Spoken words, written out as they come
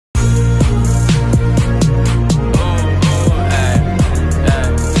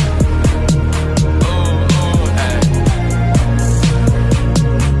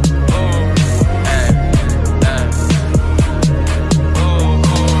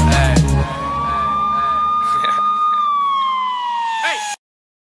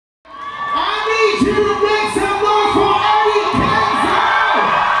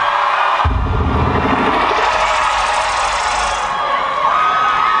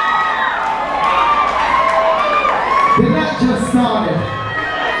just started.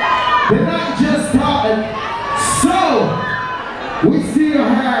 The night just started. So, we still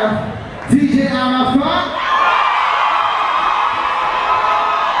have DJ Arafat.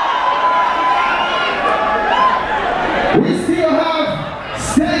 We still have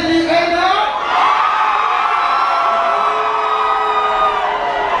Stanley Ena.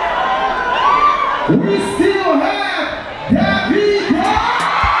 We still have David.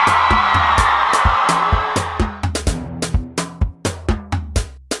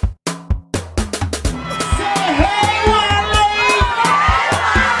 Say hey, Wale.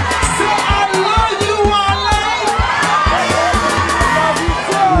 Say I love you, Wale.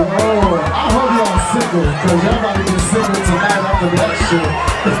 Yo, I hope y'all single, because y'all about to be single tonight after that shit.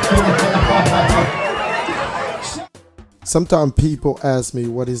 Sometimes people ask me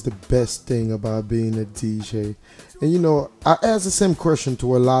what is the best thing about being a DJ. And you know, I ask the same question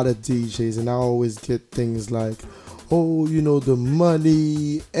to a lot of DJs, and I always get things like, oh, you know, the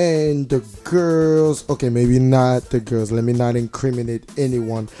money and the girls. Okay, maybe not the girls. Let me not incriminate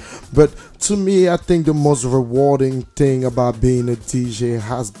anyone. But to me, I think the most rewarding thing about being a DJ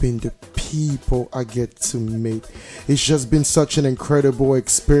has been the people I get to meet. It's just been such an incredible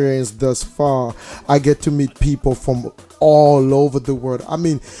experience thus far. I get to meet people from all over the world. I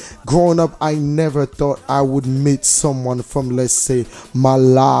mean, growing up, I never thought I would meet someone from, let's say,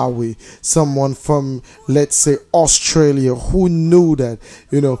 Malawi, someone from, let's say, Australia. Who knew that?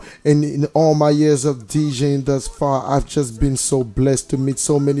 You know, and in all my years of DJing thus far, I've just been so blessed to meet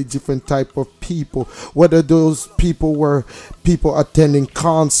so many different type of people, whether those people were people attending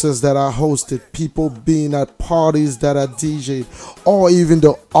concerts that I hosted, people being at parties that I DJed, or even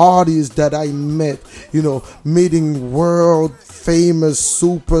the artists that I met, you know, meeting world famous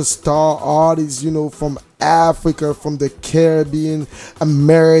superstar artists, you know, from Africa, from the Caribbean,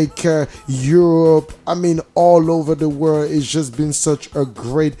 America, Europe, I mean all over the world. It's just been such a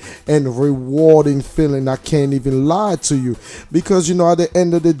great and rewarding feeling. I can't even lie to you, because you know, at the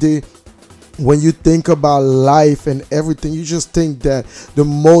end of the day, when you think about life and everything, you just think that the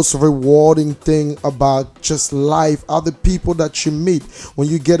most rewarding thing about just life are the people that you meet. When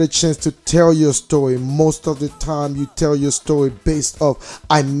you get a chance to tell your story, most of the time you tell your story based off,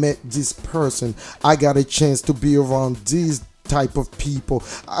 I met this person, I got a chance to be around these type of people,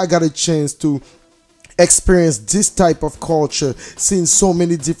 I got a chance to experience this type of culture, seeing so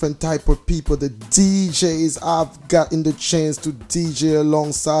many different type of people, the DJs I've gotten the chance to DJ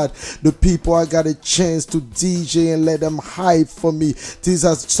alongside, the people I got a chance to DJ and let them hype for me. These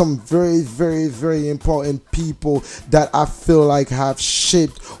are some very, very, very important people that I feel like have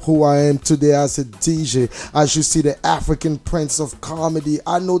shaped who I am today as a DJ. As you see, the African Prince of Comedy,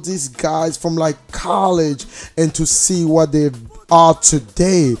 I know these guys from like college, and to see what they've are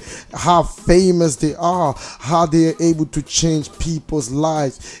today, how famous they are, how they are able to change people's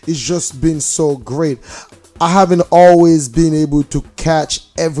lives. It's just been so great. I haven't always been able to catch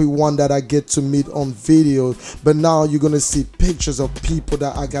everyone that I get to meet on video, but now you're gonna see pictures of people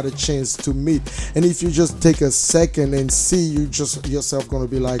that I got a chance to meet. And if you just take a second and see, you just yourself gonna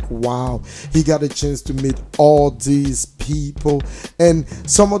be like, wow, he got a chance to meet all these people. And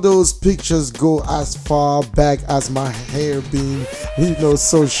some of those pictures go as far back as my hair being, you know,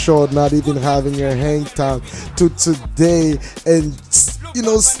 so short, not even having a hang time, to today. And you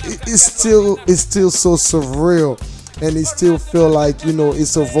know, it's still so surreal, and it still feel like, you know,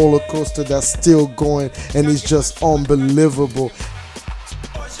 it's a roller coaster that's still going, and it's just unbelievable.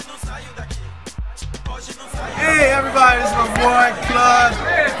 Hey everybody, this is my boy Claude,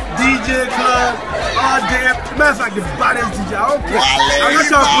 DJ Claude, all day. Matter of fact, the baddest DJ. I don't care. I'm not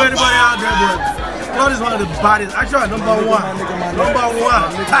talking to anybody out there, but Claude is one of the baddest. Actually, number one.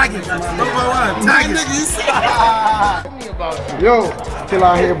 Tagging. Number one. Tagging. Yo, still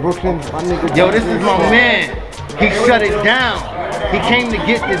out here, Brooklyn. My nigga. Yo, this is my man. He shut it down. He came to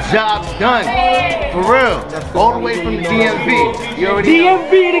get the job done. For real. All the way from the DMV. You already know.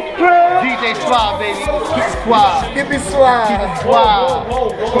 DMV the crowd. DJ Suave, baby. Keep it suave. Keep it suave. Keep it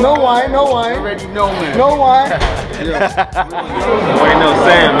suave. No wine, no wine. You already know, man. No wine. You already know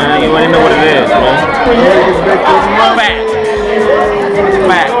Sam, man. You already know what it is, man.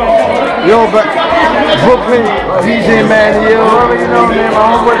 Fact. Yo, but Brooklyn DJ man, you already know, man. My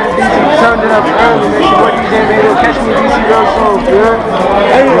homeboy from DC turned it up early, man. Your boy DJ man, he'll catch me DC real soon, good?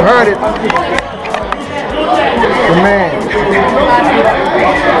 You heard it. The man.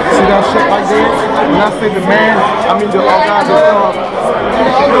 See that shit right there? When I say the man, I mean the all guys are strong.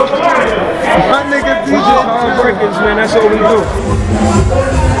 My nigga DJ Carl Breakers, man, that's what we do.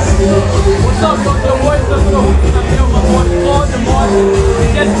 What's up, yo, boys? Let's go. My boy Claude Di Martian.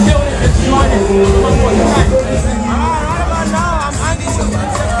 Just killed it, just joined it. My boy,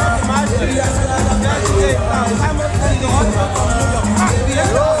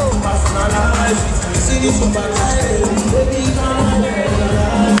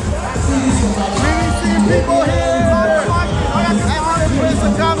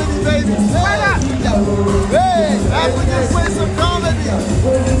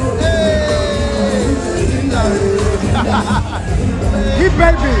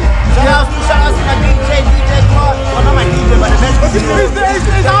 Shout out to my DJ Claude. Well, not my DJ, but the best DJ.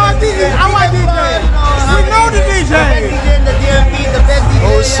 It's our DJ. Our DJ. We know the DJ. The best DJ in the DMV, the best DJ.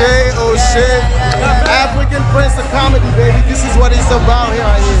 Oh shit. African Prince of Comedy, baby. This is what it's about here.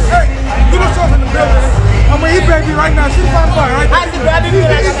 Hey, you don't show in the building. I'm with you, baby, right now. She's fun boy, right now. I see grabbing me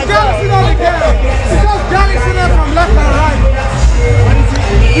like She's galaxy on the camera. She's just galaxy them from left and right.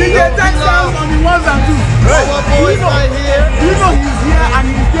 DJ TAGSoundz on the ones and twos. You know he's here and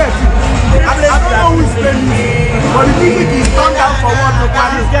he's there too. I don't know who's playing music, but the music is turned down for one to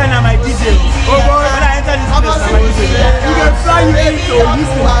one. this guy now my DJ. Oh boy. When I enter this place, I'm my DJ. You can fly you into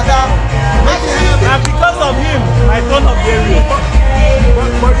Houston. And because of him, I turn up the area.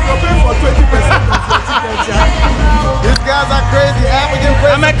 But you're paying for 20%. These guys are crazy. African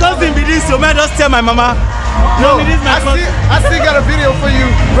Prince. And my cousin be this, so man, just tell my mama. Yo, this is my cousin. I still got a video for you.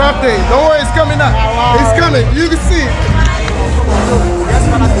 Birthday. Don't worry, it's coming up. It's coming. You can see it.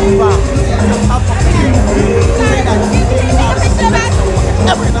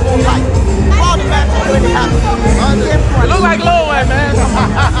 Look like Lil Wayne, man.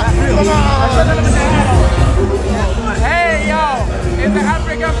 Hey, yo, it's the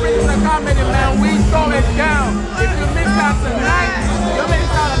African Prince of Comedy, man. We throw it down. If you miss out tonight, you'll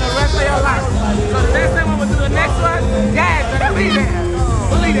miss out on the rest of your life. So the next time when we do the next one, guys, gonna be there.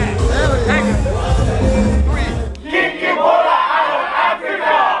 Believe that. Thank you.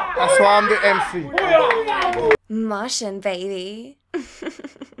 That's why I'm the MC. Martian, baby.